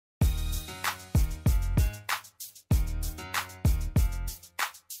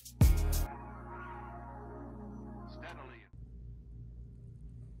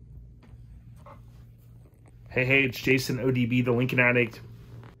Hey, it's Jason ODB, the Lincoln Addict,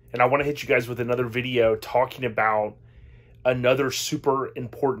 and I want to hit you guys with another video talking about another super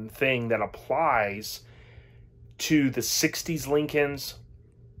important thing that applies to the 60s Lincolns.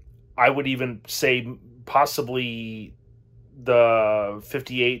 I would even say possibly the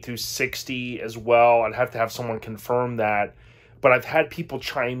 58 through 60 as well. I'd have to have someone confirm that, but I've had people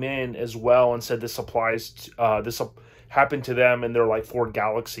chime in as well and said this applies to, this happened to them in their like Ford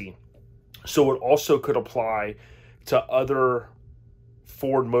Galaxy. So it also could apply to other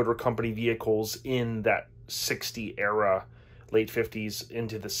Ford Motor Company vehicles in that 60 era, late 50s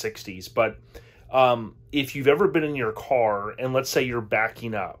into the 60s. But if you've ever been in your car and let's say you're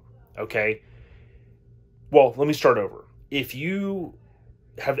backing up, okay? Well, let me start over. If you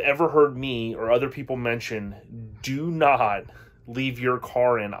have ever heard me or other people mention, do not leave your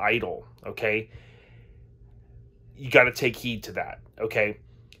car in idle, okay? You got to take heed to that, okay?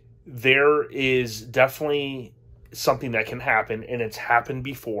 There is definitely something that can happen, and it's happened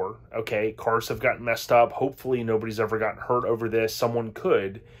before, okay? Cars have gotten messed up. Hopefully nobody's ever gotten hurt over this. Someone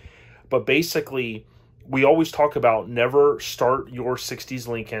could. But basically, we always talk about never start your 60s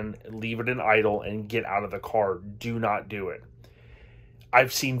Lincoln, leave it in idle, and get out of the car. Do not do it.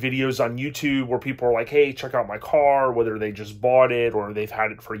 I've seen videos on YouTube where people are like, hey, check out my car, whether they just bought it or they've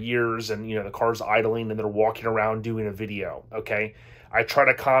had it for years and, you know, the car's idling and they're walking around doing a video, okay? I try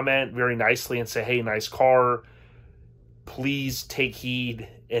to comment very nicely and say, hey, nice car. Please take heed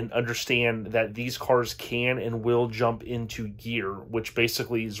and understand that these cars can and will jump into gear, which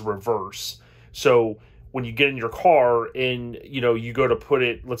basically is reverse. So when you get in your car and, you know, you go to put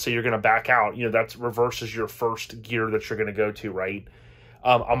it, let's say you're going to back out, you know, that's reverse is your first gear that you're going to go to, right?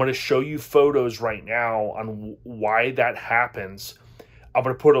 I'm going to show you photos right now on why that happens. I'm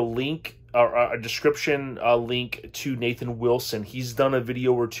going to put a link, a description link to Nathan Wilson. He's done a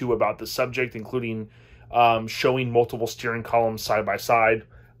video or two about the subject, including showing multiple steering columns side by side.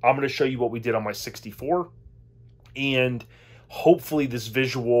 I'm going to show you what we did on my 64, and hopefully this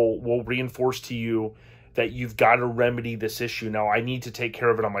visual will reinforce to you that you've got to remedy this issue. Now, I need to take care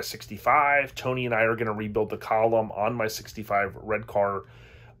of it on my 65. Tony and I are going to rebuild the column on my 65 red car.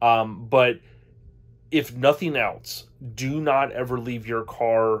 But if nothing else, do not ever leave your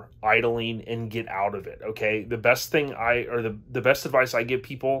car idling and get out of it, okay? The best thing the best advice I give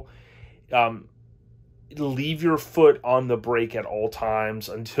people, leave your foot on the brake at all times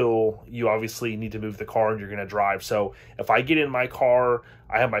until you obviously need to move the car and you're going to drive. So if I get in my car,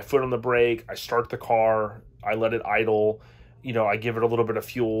 I have my foot on the brake, I start the car, I let it idle, you know, I give it a little bit of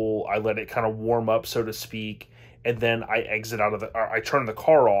fuel, I let it kind of warm up, so to speak, and then I exit out of I turn the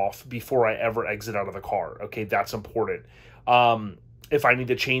car off before I ever exit out of the car. Okay, that's important. If I need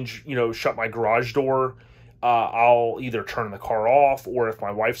to change, you know, shut my garage door, I'll either turn the car off, or if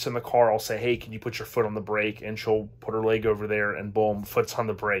my wife's in the car, I'll say, hey, can you put your foot on the brake? And she'll put her leg over there and boom, foot's on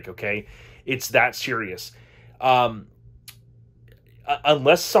the brake, okay? It's that serious.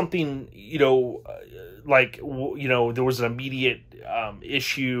 Unless something, you know, like, you know, there was an immediate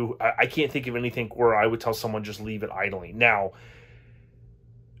issue, I can't think of anything where I would tell someone just leave it idling. Now,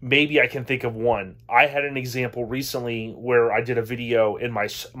 maybe I can think of one. I had an example recently where I did a video and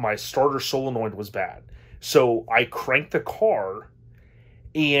my starter solenoid was bad. So I cranked the car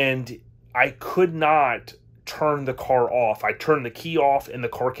and I could not turn the car off. I turned the key off and the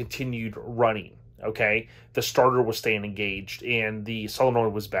car continued running, okay? The starter was staying engaged and the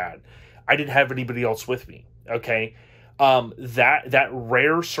solenoid was bad. I didn't have anybody else with me, okay? That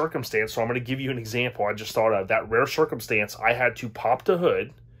rare circumstance, so I'm going to give you an example I just thought of. That rare circumstance, I had to pop the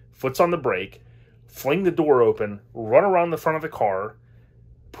hood, foot's on the brake, fling the door open, run around the front of the car,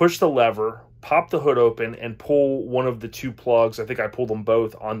 push the lever, pop the hood open, and pull one of the two plugs. I think I pulled them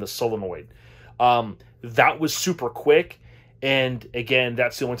both on the solenoid. That was super quick. And again,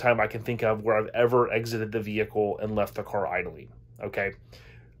 that's the only time I can think of where I've ever exited the vehicle and left the car idling. Okay.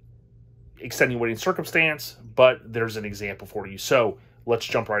 Extenuating circumstance, but there's an example for you. So let's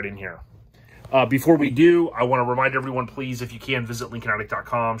jump right in here. Before we do, I want to remind everyone, please, if you can, visit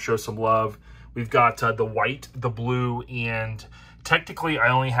LincolnAddict.com, show some love. We've got the white, the blue, and technically I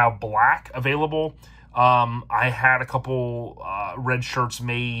only have black available. I had a couple red shirts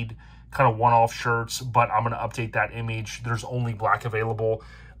made, kind of one-off shirts, but I'm going to update that image. There's only black available.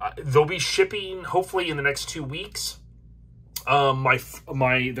 They'll be shipping hopefully in the next 2 weeks.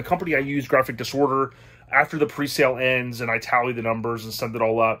 The company I use, Graphic Disorder, after the pre-sale ends and I tally the numbers and send it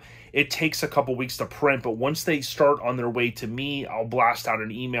all up, it takes a couple weeks to print, but once they start on their way to me, I'll blast out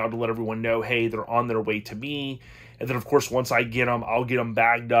an email to let everyone know, hey, they're on their way to me. And then, of course, once I get them, I'll get them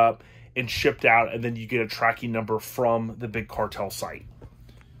bagged up and shipped out, and then you get a tracking number from the Big Cartel site.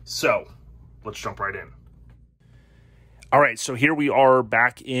 So, let's jump right in. All right, so here we are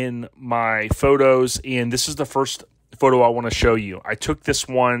back in my photos, and this is the first photo I want to show you. I took this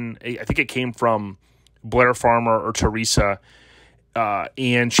one, I think it came from Blair Farmer or Teresa,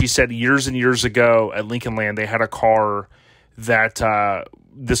 and she said years and years ago at Lincoln Land, they had a car that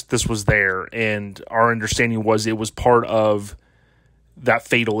this was there, and our understanding was it was part of that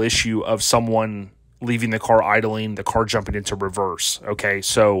fatal issue of someone leaving the car idling, the car jumping into reverse. Okay,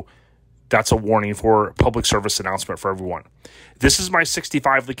 so that's a warning for public service announcement for everyone. This is my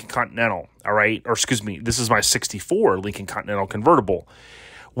 65 Lincoln Continental, all right? Or excuse me, this is my 64 Lincoln Continental convertible.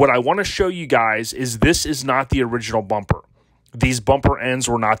 What I want to show you guys is this is not the original bumper. These bumper ends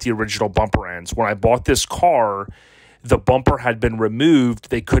were not the original bumper ends. When I bought this car, the bumper had been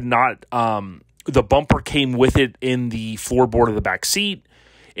removed. They could not, the bumper came with it in the floorboard of the back seat.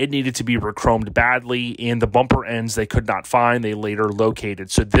 It needed to be rechromed badly, and the bumper ends they could not find. They later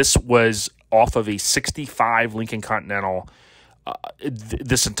located. So this was off of a 65 Lincoln Continental.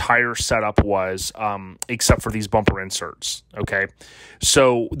 This entire setup was, except for these bumper inserts, okay?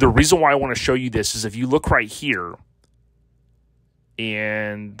 So the reason why I want to show you this is if you look right here,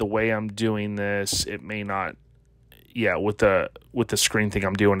 and the way I'm doing this, it may not, yeah, with the screen thing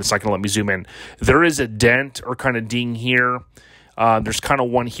I'm doing, it's not going to let me zoom in. There is a dent or kind of ding here. There's kind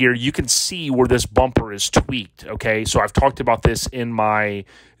of one here. You can see where this bumper is tweaked, okay? So I've talked about this in my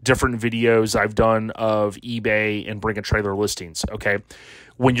different videos I've done of eBay and bring a trailer listings, okay?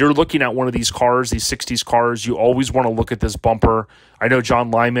 When you're looking at one of these cars, these 60s cars, you always want to look at this bumper. I know John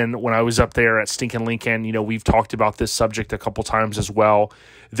Lyman, when I was up there at Stinkin' Lincoln, you know, we've talked about this subject a couple times as well.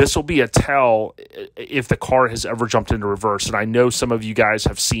 This will be a tell if the car has ever jumped into reverse. And I know some of you guys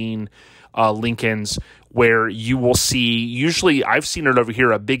have seen Lincolns where you will see, usually I've seen it over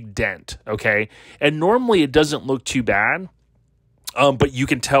here, a big dent, okay? And normally it doesn't look too bad, but you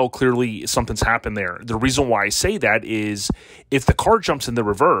can tell clearly something's happened there. The reason why I say that is if the car jumps in the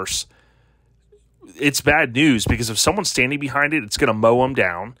reverse, it's bad news because if someone's standing behind it, it's going to mow them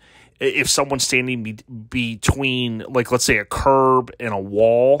down. If someone's standing between, like, let's say a curb and a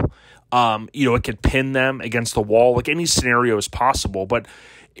wall, you know, it could pin them against the wall. Like, any scenario is possible, but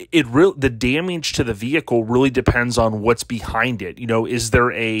the damage to the vehicle really depends on what's behind it. You know, is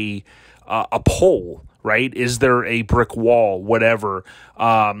there a pole, right? Is there a brick wall, whatever?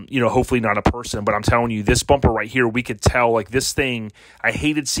 You know, hopefully not a person, but I'm telling you, this bumper right here, we could tell, like, this thing, I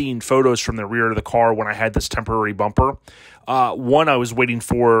hated seeing photos from the rear of the car when I had this temporary bumper. One, I was waiting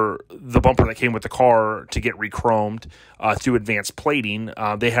for the bumper that came with the car to get rechromed through advanced plating.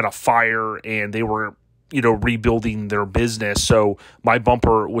 They had a fire and they were, you know, rebuilding their business. So my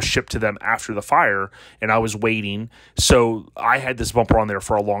bumper was shipped to them after the fire and I was waiting. So I had this bumper on there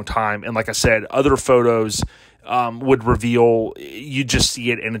for a long time. And like I said, other photos would reveal, you just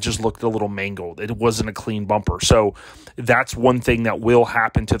see it and it just looked a little mangled. It wasn't a clean bumper. So that's one thing that will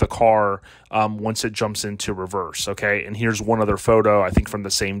happen to the car once it jumps into reverse. Okay. And here's one other photo, I think from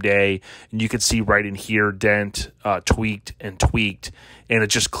the same day. And you can see right in here, dent, tweaked. And it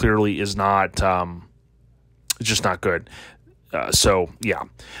just clearly is not, it's just not good. So, yeah.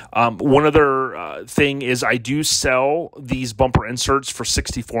 One other thing is I do sell these bumper inserts for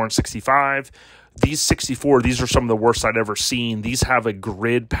 64 and 65. These 64, these are some of the worst I'd ever seen. These have a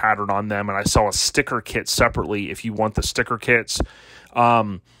grid pattern on them, and I sell a sticker kit separately if you want the sticker kits.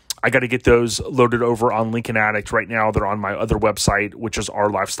 I got to get those loaded over on Lincoln Addict. Right now, they're on my other website, which is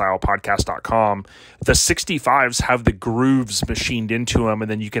ourlifestylepodcast.com. The 65s have the grooves machined into them,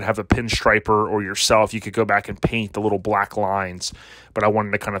 and then you can have a pinstriper or yourself. You could go back and paint the little black lines, but I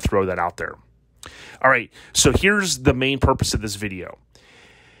wanted to kind of throw that out there. All right, so here's the main purpose of this video.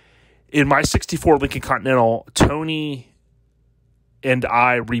 In my 64 Lincoln Continental, Tony and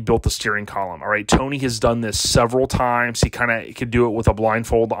I rebuilt the steering column. All right, Tony has done this several times. He kind of could do it with a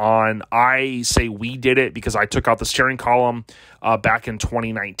blindfold on. I say we did it because I took out the steering column back in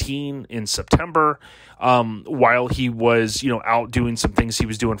 2019 in September while he was, you know, out doing some things he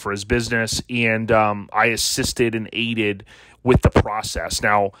was doing for his business, and I assisted and aided with the process.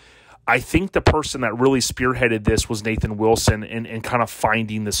 Now, I think the person that really spearheaded this was Nathan Wilson and kind of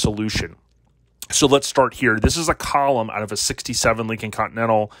finding the solution. So let's start here. This is a column out of a 67 Lincoln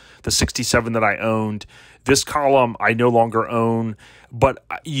Continental, the 67 that I owned. This column I no longer own, but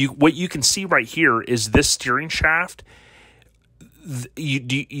what you can see right here is this steering shaft.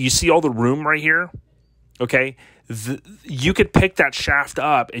 You see all the room right here? Okay. You could pick that shaft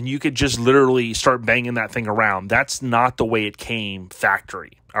up and you could just literally start banging that thing around. That's not the way it came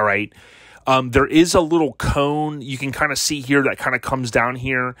factory. All right. There is a little cone you can kind of see here that kind of comes down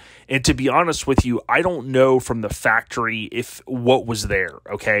here. And to be honest with you, I don't know from the factory what was there.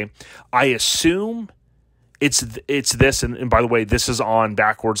 Okay. I assume it's this, and by the way, this is on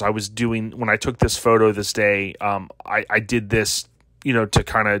backwards. When I took this photo this day, I did this, to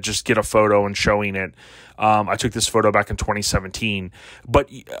kind of just get a photo and showing it. I took this photo back in 2017, but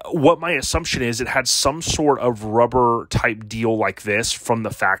what my assumption is, it had some sort of rubber type deal like this from the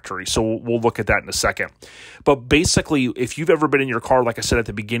factory. So we'll look at that in a second. But basically, if you've ever been in your car, like I said at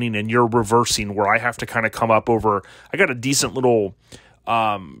the beginning, and you're reversing, where I have to kind of come up over, I got a decent little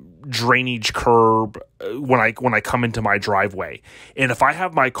drainage curb when I come into my driveway. And if I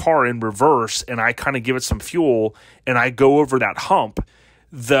have my car in reverse and I kind of give it some fuel and I go over that hump,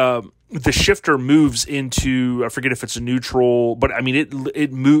 the shifter moves into, I forget if it's a neutral, but I mean,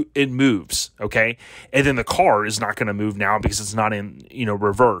 it moves. Okay. And then the car is not going to move now because it's not in,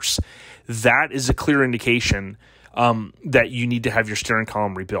 reverse. That is a clear indication that you need to have your steering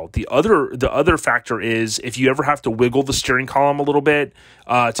column rebuilt. The other factor is, if you ever have to wiggle the steering column a little bit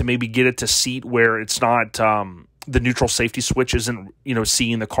to maybe get it to seat where it's not, the neutral safety switch isn't,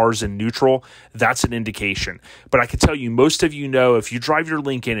 seeing the cars in neutral, that's an indication. But I can tell you, most of if you drive your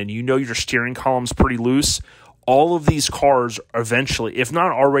Lincoln and your steering column's pretty loose, all of these cars eventually, if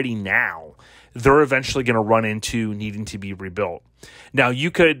not already now, they're eventually going to run into needing to be rebuilt. Now,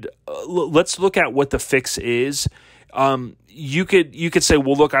 you could let's look at what the fix is. You could say,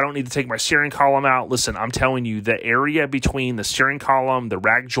 well, look, I don't need to take my steering column out. Listen, I'm telling you, the area between the steering column, the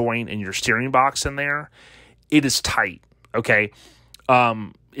rag joint, and your steering box in there, it is tight. Okay,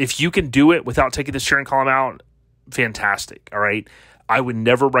 if you can do it without taking the steering column out, fantastic. All right. I would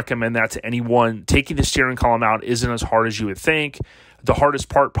never recommend that to anyone. Taking the steering column out isn't as hard as you would think. The hardest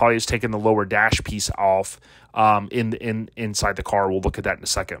part probably is taking the lower dash piece off inside the car. We'll look at that in a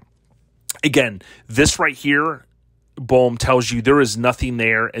second. Again, this right here, boom, tells you there is nothing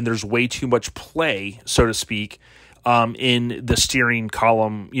there and there's way too much play, so to speak, in the steering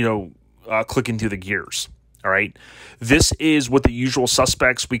column, clicking through the gears. All right. This is what the usual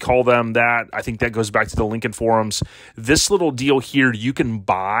suspects, we call them that. I think that goes back to the Lincoln forums. This little deal here you can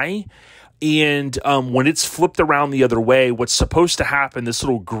buy. And when it's flipped around the other way, what's supposed to happen, this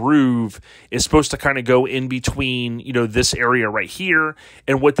little groove is supposed to kind of go in between, this area right here.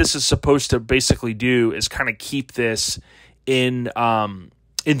 And what this is supposed to basically do is kind of keep this in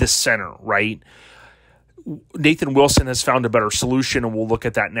the center, right? Nathan Wilson has found a better solution, and we'll look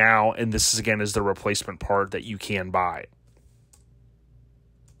at that now. And this is, again, is the replacement part that you can buy.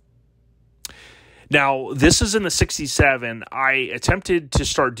 Now, this is in the 67. I attempted to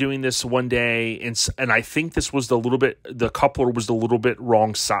start doing this one day, and I think this was the coupler was a little bit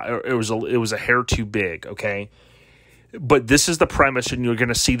wrong side. It was a hair too big, okay? But this is the premise, and you're going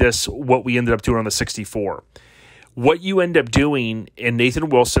to see this, what we ended up doing on the 64. What you end up doing, and Nathan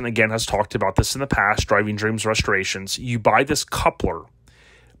Wilson, again, has talked about this in the past, Driving Dreams Restorations, you buy this coupler.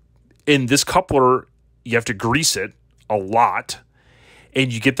 In this coupler, you have to grease it a lot,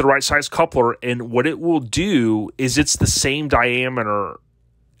 and you get the right size coupler, and what it will do is it's the same diameter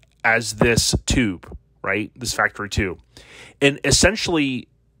as this tube, right? This factory tube. And essentially,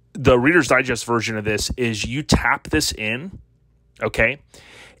 the Reader's Digest version of this is you tap this in, okay?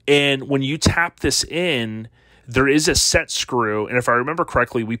 And when you tap this in, there is a set screw, and if I remember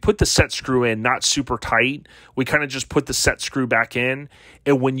correctly, we put the set screw in not super tight. We kind of just put the set screw back in,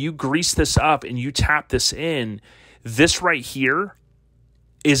 and when you grease this up and you tap this in, this right here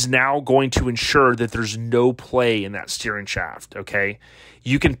is now going to ensure that there's no play in that steering shaft, okay?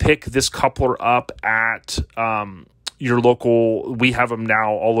 You can pick this coupler up at your local, we have them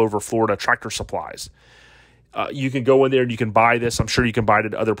now all over Florida, Tractor Supplies. You can go in there and you can buy this. I'm sure you can buy it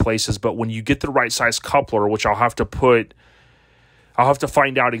at other places, but when you get the right size coupler, which I'll have to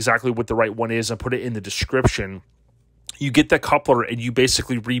find out exactly what the right one is and put it in the description. You get the coupler and you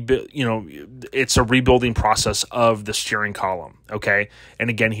basically rebuild, it's a rebuilding process of the steering column. Okay. And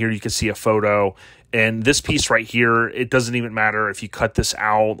again, here you can see a photo, and this piece right here, it doesn't even matter if you cut this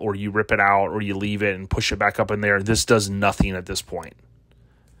out or you rip it out or you leave it and push it back up in there. This does nothing at this point.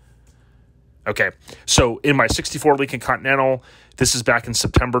 Okay, so in my 64 Lincoln Continental, this is back in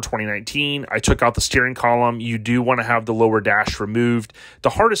September 2019. I took out the steering column. You do want to have the lower dash removed.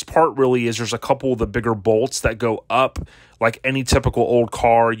 The hardest part really is there's a couple of the bigger bolts that go up. Like any typical old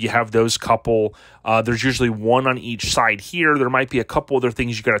car, you have those couple. There's usually one on each side here. There might be a couple other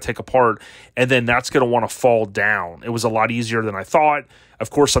things you got to take apart, and then that's going to want to fall down. It was a lot easier than I thought. Of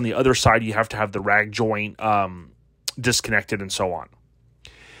course, on the other side, you have to have the rag joint disconnected and so on.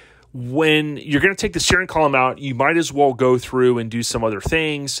 When you're going to take the steering column out, you might as well go through and do some other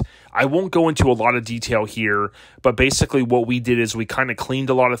things. I won't go into a lot of detail here, but basically what we did is we kind of cleaned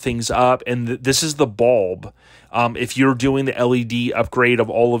a lot of things up, and this is the bulb. If you're doing the LED upgrade of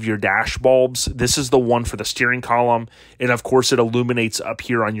all of your dash bulbs, this is the one for the steering column, and of course it illuminates up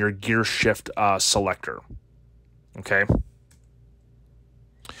here on your gear shift selector. Okay.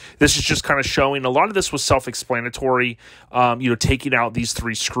 This is just kind of showing, a lot of this was self-explanatory, taking out these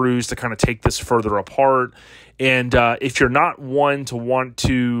 3 screws to kind of take this further apart. And if you're not one to want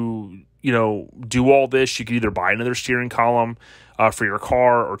to, do all this, you could either buy another steering column for your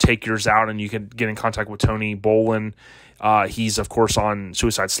car or take yours out, and you can get in contact with Tony Bolin. He's, of course, on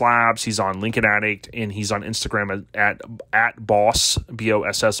Suicide Slabs. He's on Lincoln Addict, and he's on Instagram at Boss,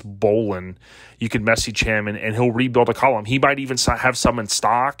 B-O-S-S, Bolin. You can message him, and he'll rebuild a column. He might even have some in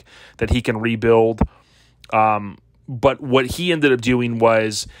stock that he can rebuild. But what he ended up doing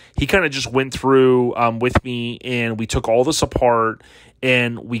was he kind of just went through with me, and we took all this apart,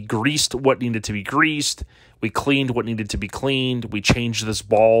 and we greased what needed to be greased. We cleaned what needed to be cleaned. We changed this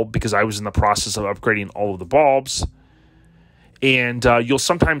bulb because I was in the process of upgrading all of the bulbs. And you'll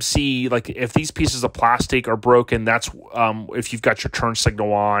sometimes see, like, if these pieces of plastic are broken, that's if you've got your turn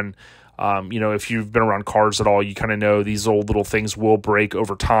signal on. If you've been around cars at all, you kind of know these old little things will break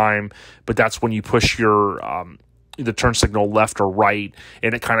over time. But that's when you push your the turn signal left or right,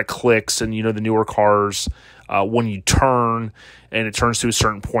 and it kind of clicks. And, the newer cars, when you turn and it turns to a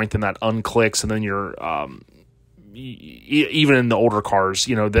certain point, then that unclicks, and then you're even in the older cars,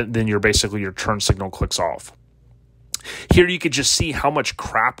 then you're basically your turn signal clicks off. Here you could just see how much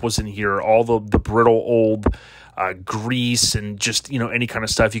crap was in here, all the brittle old grease and just, any kind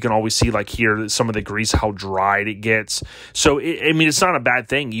of stuff. You can always see, like here, some of the grease, how dried it gets. So, it's not a bad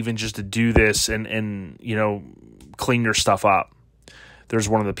thing even just to do this and clean your stuff up. There's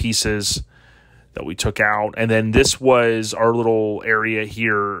one of the pieces that we took out. And then this was our little area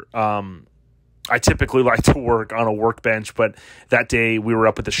here. I typically like to work on a workbench, but that day we were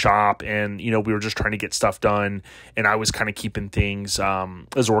up at the shop and, we were just trying to get stuff done, and I was kind of keeping things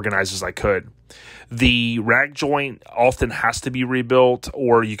as organized as I could. The rag joint often has to be rebuilt,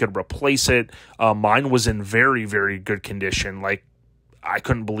 or you could replace it. Mine was in very, very good condition. Like, I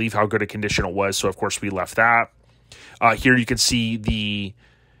couldn't believe how good a condition it was, so of course we left that. Here you can see the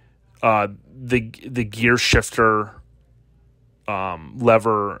gear shifter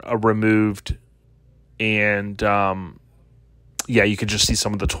lever removed. And, you can just see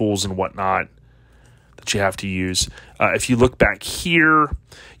some of the tools and whatnot that you have to use. If you look back here,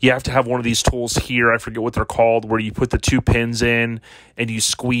 you have to have one of these tools here. I forget what they're called, where you put the 2 pins in and you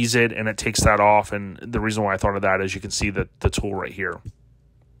squeeze it and it takes that off. And the reason why I thought of that is you can see the tool right here.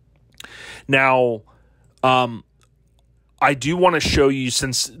 Now, I do want to show you,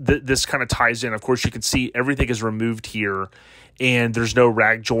 since this kind of ties in, of course, you can see everything is removed here, and there's no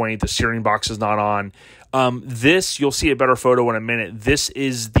rag joint. The steering box is not on. This, you'll see a better photo in a minute. This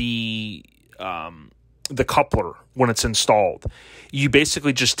is the coupler when it's installed. You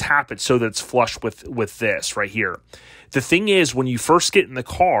basically just tap it so that it's flush with this right here. The thing is, when you first get in the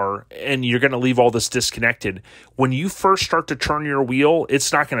car and you're going to leave all this disconnected, when you first start to turn your wheel,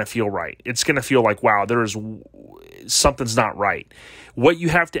 it's not going to feel right. It's going to feel like, wow, something's not right. What you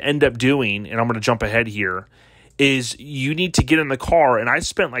have to end up doing, and I'm going to jump ahead here, is you need to get in the car, and I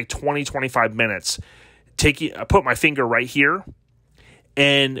spent like 20-25 minutes I put my finger right here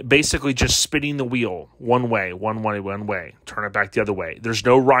and basically just spinning the wheel one way, turn it back the other way. There's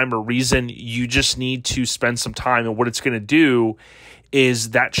no rhyme or reason. You just need to spend some time, and what it's going to do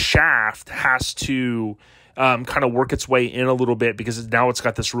is that shaft has to kind of work its way in a little bit, because now it's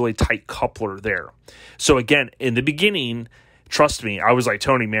got this really tight coupler there. So again, in the beginning, trust me, I was like,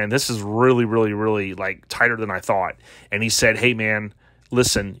 Tony, man, this is really, really, really like tighter than I thought. And he said, hey, man,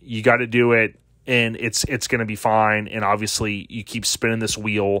 listen, you got to do it, and it's going to be fine. And obviously, you keep spinning this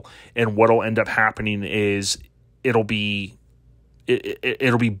wheel, and what'll end up happening is it'll be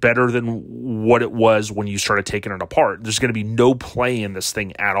better than what it was when you started taking it apart. There's going to be no play in this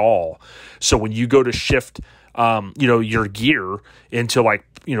thing at all. So when you go to shift, your gear into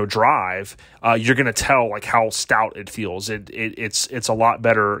drive, you're going to tell like how stout it feels. It's a lot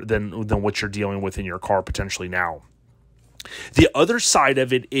better than what you're dealing with in your car potentially now. The other side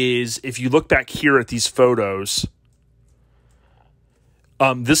of it is, if you look back here at these photos,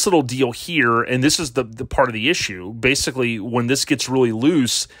 this little deal here, and this is the part of the issue. Basically, when this gets really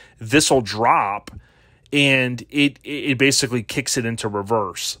loose, this will drop, and it basically kicks it into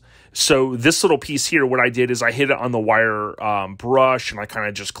reverse. So this little piece here, what I did is I hit it on the wire brush, and I kind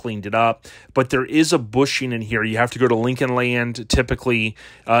of just cleaned it up. But there is a bushing in here. You have to go to Lincoln Land, typically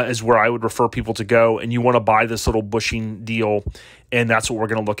is where I would refer people to go, and you want to buy this little bushing deal, and that's what we're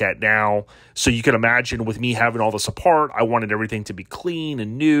going to look at now. So you can imagine with me having all this apart, I wanted everything to be clean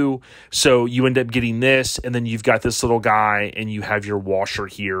and new. So you end up getting this, and then you've got this little guy, and you have your washer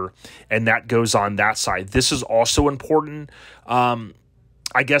here, and that goes on that side. This is also important.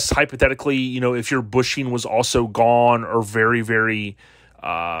 I guess hypothetically, if your bushing was also gone or very, very,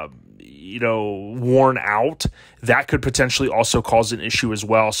 worn out, that could potentially also cause an issue as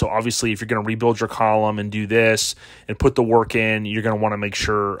well. So obviously, if you're going to rebuild your column and do this and put the work in, you're going to want to make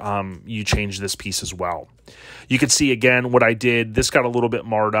sure you change this piece as well. You can see, again, what I did. This got a little bit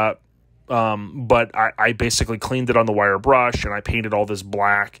marred up. But I basically cleaned it on the wire brush, and I painted all this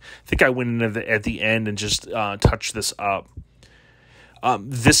black. I think I went in at the end and just touched this up.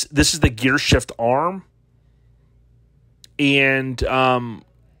 This is the gear shift arm, and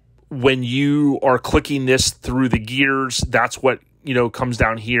when you are clicking this through the gears, that's what comes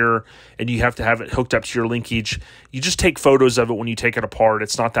down here, and you have to have it hooked up to your linkage. You just take photos of it when you take it apart.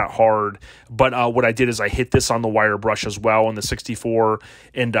 It's not that hard, but what I did is I hit this on the wire brush as well in the 64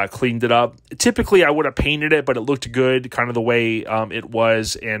 and cleaned it up. Typically, I would have painted it, but it looked good, kind of the way it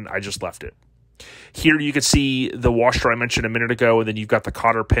was, and I just left it. Here you can see the washer I mentioned a minute ago, and then you've got the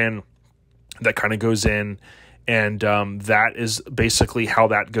cotter pin that kind of goes in, and that is basically how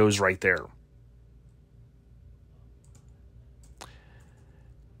that goes right there.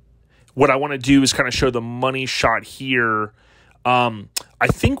 What I want to do is kind of show the money shot here. I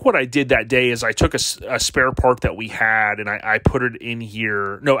think what I did that day is I took a spare part that we had, and I put it in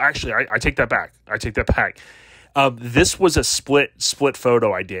here. No, actually, I take that back. This was a split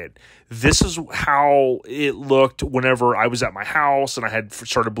photo I did. This is how it looked whenever I was at my house and I had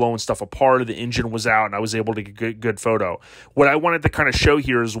started blowing stuff apart. The engine was out and I was able to get a good photo. What I wanted to kind of show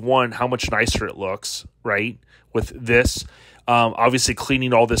here is, one, how much nicer it looks, right, with this. Obviously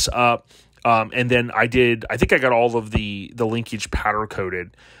cleaning all this up. And then I think I got all of the linkage powder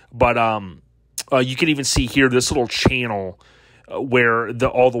coated. But you can even see here this little channel where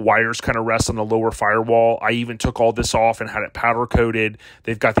all the wires kind of rest on the lower firewall. I even took all this off and had it powder coated.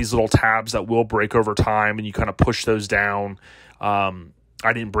 They've got these little tabs that will break over time, and you kind of push those down. I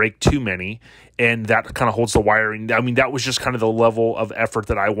didn't break too many, and that kind of holds the wiring. I mean, that was just kind of the level of effort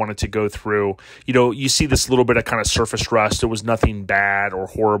that I wanted to go through. You see this little bit of kind of surface rust. There was nothing bad or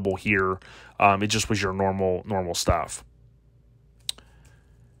horrible here. It just was your normal stuff.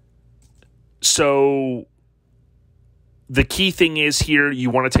 So the key thing is here, you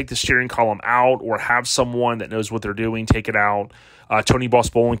want to take the steering column out or have someone that knows what they're doing take it out. Tony Boss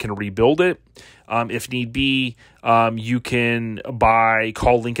Bowling can rebuild it. If need be, you can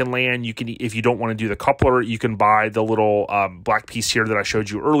call Lincoln Land. You can, if you don't want to do the coupler, you can buy the little black piece here that I showed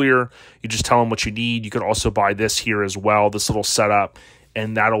you earlier. You just tell them what you need. You can also buy this here as well, this little setup,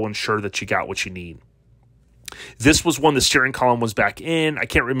 and that'll ensure that you got what you need. This was when the steering column was back in. I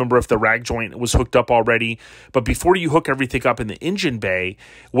can't remember if the rag joint was hooked up already, but before you hook everything up in the engine bay,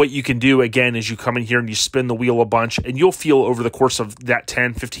 what you can do again is you come in here and you spin the wheel a bunch, and you'll feel over the course of that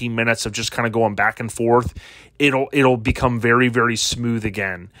 10-15 minutes of just kind of going back and forth, it'll become very, very smooth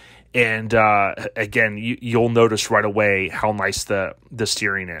again. And again, you'll notice right away how nice the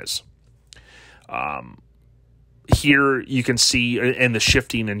steering is. Here you can see, and the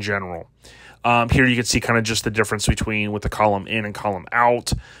shifting in general. Here you can see kind of just the difference between with the column in and column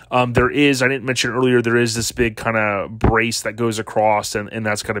out. There is, I didn't mention earlier, there is this big kind of brace that goes across, and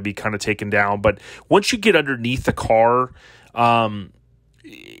that's going to be kind of taken down. But once you get underneath the car, and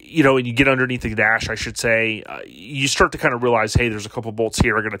you get underneath the dash, I should say, you start to kind of realize, hey, there's a couple bolts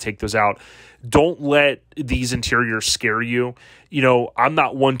here. I'm going to take those out. Don't let these interiors scare you. I'm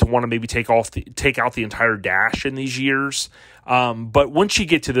not one to want to maybe take out the entire dash in these years. But once you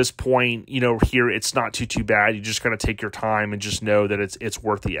get to this point, here, it's not too bad. You just got to take your time and just know that it's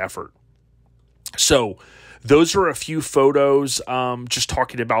worth the effort. So those are a few photos, just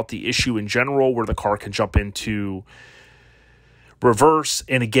talking about the issue in general, where the car can jump into reverse.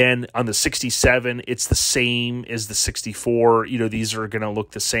 And again, on the 67, it's the same as the 64. These are going to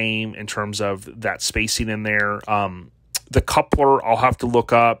look the same in terms of that spacing in there. The coupler, I'll have to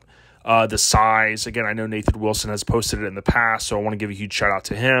look up the size. Again, I know Nathan Wilson has posted it in the past, so I want to give a huge shout out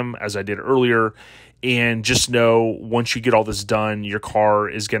to him, as I did earlier. And just know, once you get all this done, your car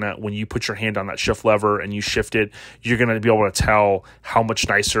is going to, when you put your hand on that shift lever and you shift it, you're going to be able to tell how much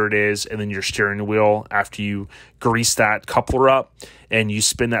nicer it is. And then your steering wheel, after you grease that coupler up and you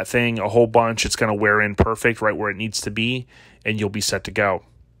spin that thing a whole bunch, it's going to wear in perfect right where it needs to be, and you'll be set to go.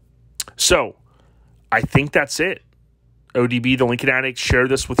 So I think that's it. ODB, the Lincoln Addict, share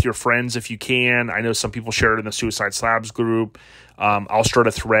this with your friends if you can. I know some people share it in the Suicide Slabs group. I'll start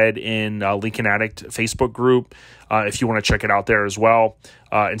a thread in Lincoln Addict Facebook group if you want to check it out there as well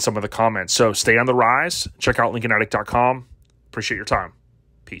in some of the comments. So stay on the rise. Check out LincolnAddict.com. Appreciate your time.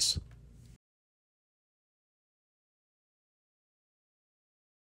 Peace.